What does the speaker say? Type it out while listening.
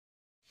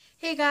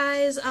Hey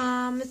guys,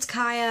 it's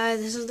Kaya.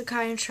 This is the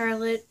Kaya and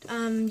Charlotte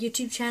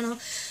YouTube channel.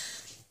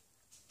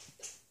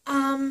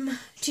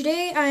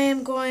 Today I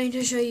am going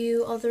to show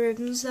you all the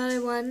ribbons that I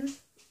won.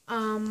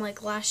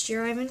 Like last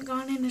year, I haven't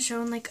gone in a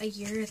show in like a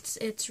year.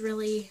 It's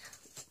really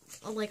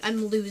like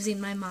I'm losing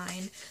my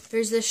mind.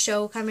 There's this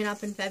show coming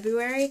up in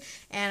February,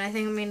 and I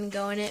think I'm gonna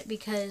go in it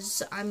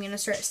because I'm gonna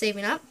start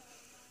saving up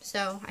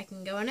so I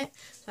can go in it.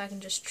 So I can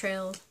just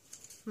trail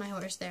my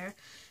horse there,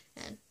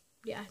 and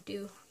yeah,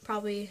 do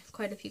probably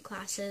quite a few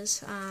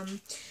classes.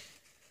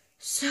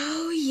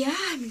 So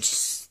yeah,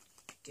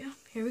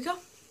 here we go.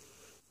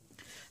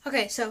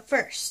 Okay, so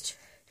first,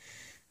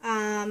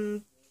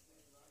 the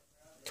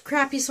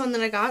crappiest one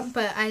that I got,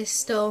 but I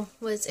still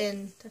was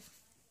in the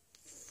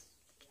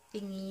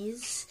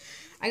thingies.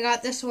 I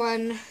got this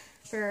one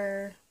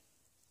for,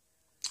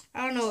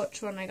 I don't know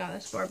which one I got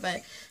this for,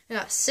 but I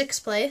got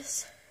 6th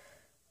place.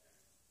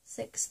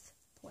 6th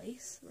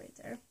place, right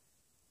there.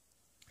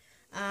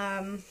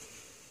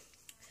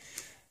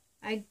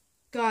 I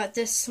got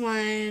this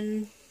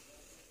one,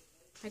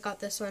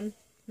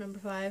 number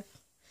 5,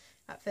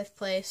 got 5th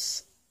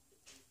place.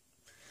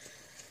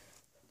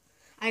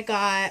 I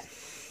got,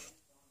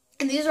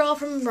 and these are all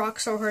from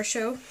Rockstar Horse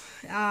Show.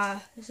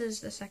 This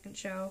is the 2nd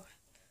show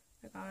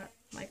I got,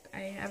 like,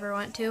 I ever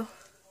went to.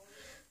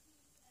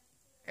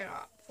 I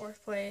got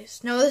 4th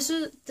place. No, this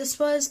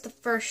was the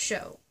 1st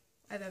show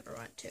I've ever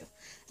went to.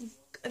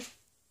 I've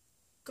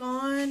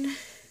gone,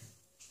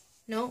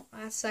 no,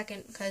 that's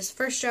 2nd, because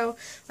 1st show,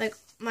 like,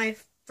 my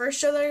 1st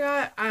show that I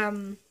got,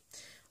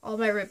 all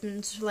my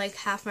ribbons, like,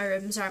 half my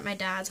ribbons are at my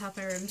dad's, half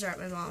my ribbons are at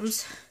my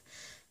mom's.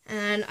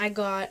 And I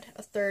got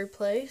a 3rd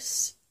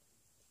place,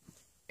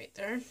 right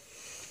there.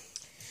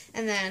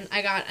 And then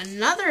I got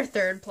another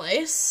 3rd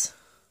place.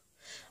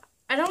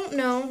 I don't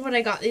know what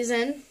I got these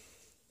in,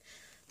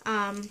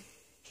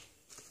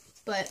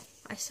 but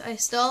I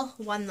still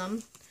won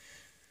them.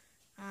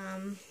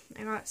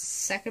 I got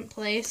 2nd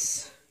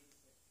place,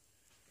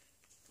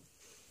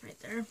 right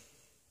there.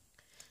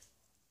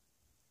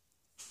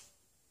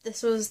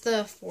 This was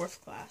the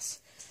 4th class.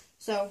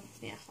 So,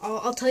 yeah,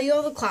 I'll tell you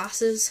all the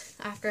classes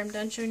after I'm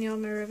done showing you all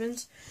my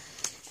ribbons.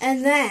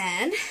 And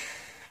then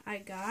I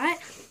got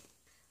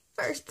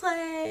 1st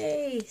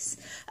place.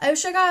 I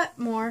wish I got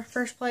more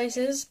 1st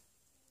places,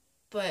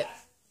 but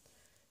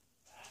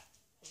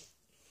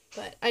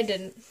I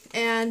didn't.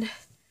 And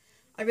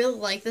I really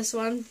like this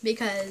one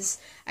because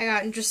I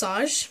got in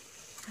dressage.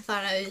 I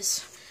thought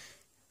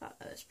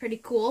that was pretty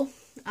cool.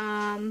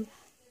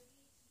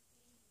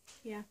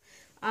 Yeah.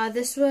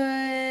 This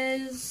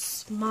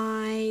was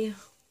my,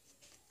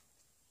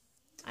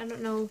 I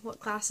don't know what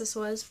class this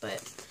was, but I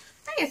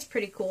think it's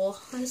pretty cool.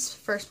 This is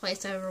 1st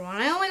place I ever won.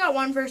 I only got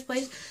 1 1st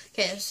place.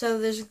 Okay, so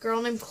there's a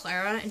girl named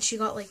Clara, and she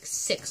got like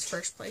 6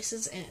 1st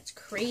places, and it's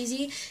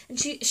crazy. And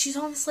she's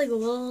on this like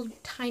little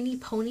tiny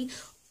pony,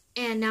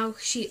 and now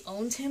she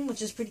owns him,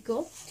 which is pretty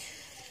cool.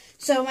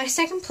 So my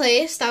 2nd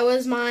place, that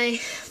was my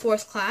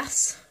 4th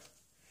class.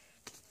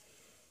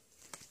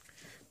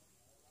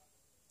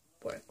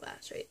 4th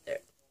class right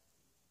there.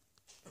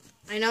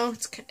 I know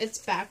it's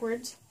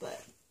backwards,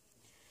 but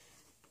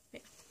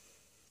yeah.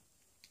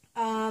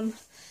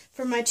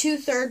 For my 2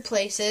 3rd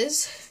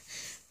places,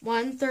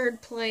 1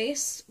 3rd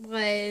place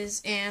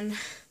was in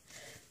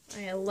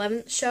my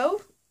 11th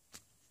show.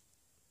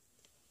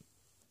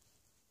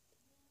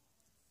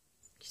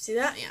 You see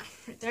that? Yeah,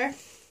 right there.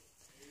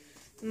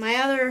 My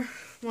other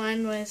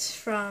one was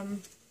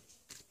from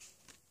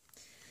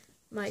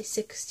my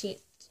 16th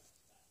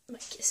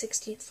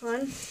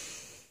one.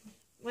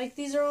 Like,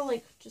 these are all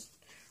like just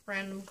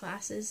random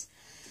classes.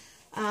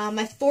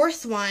 My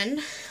 4th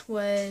one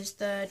was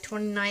the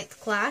 29th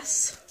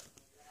class.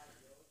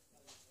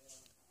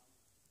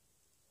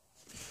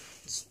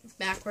 It's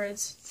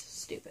backwards. It's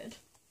stupid.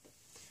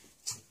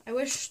 I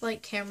wish,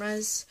 like,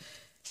 cameras,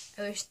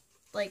 I wish,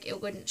 like, it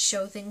wouldn't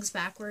show things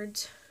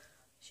backwards.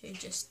 Should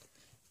just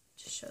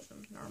show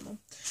them normal.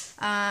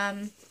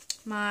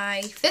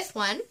 My 5th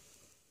one,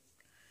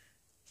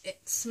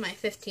 it's my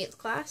 15th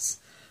class.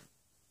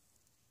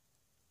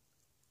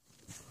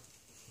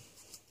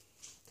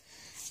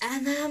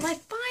 And then my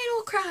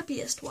final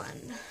crappiest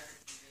one.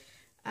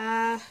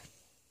 I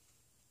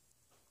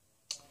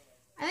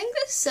think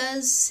this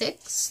says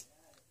 6th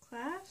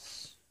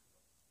class.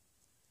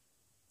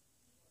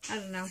 I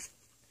don't know.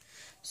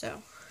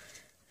 So,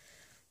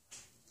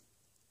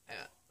 I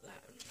got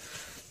that one.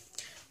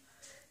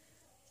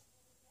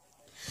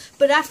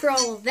 But after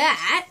all of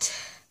that,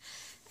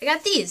 I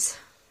got these.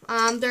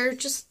 They're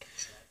just,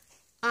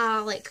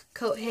 like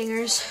coat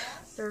hangers.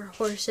 They're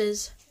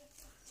horses.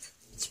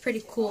 It's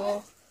pretty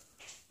cool.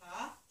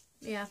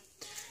 Yeah.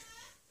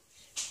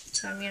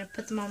 So I'm going to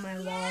put them on my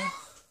wall.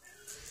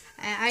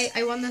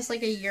 I won this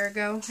like a year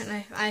ago,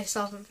 and I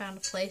still haven't found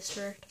a place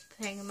to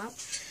hang them up.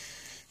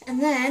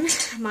 And then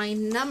my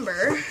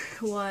number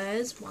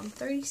was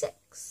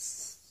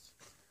 136.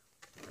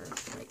 Or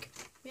like,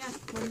 yeah,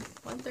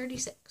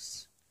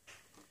 136.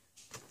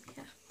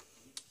 Yeah.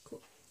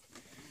 Cool.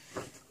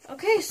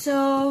 Okay,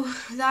 so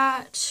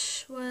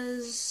that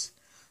was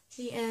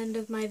the end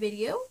of my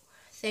video.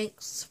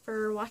 Thanks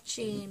for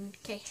watching.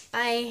 Okay,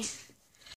 bye.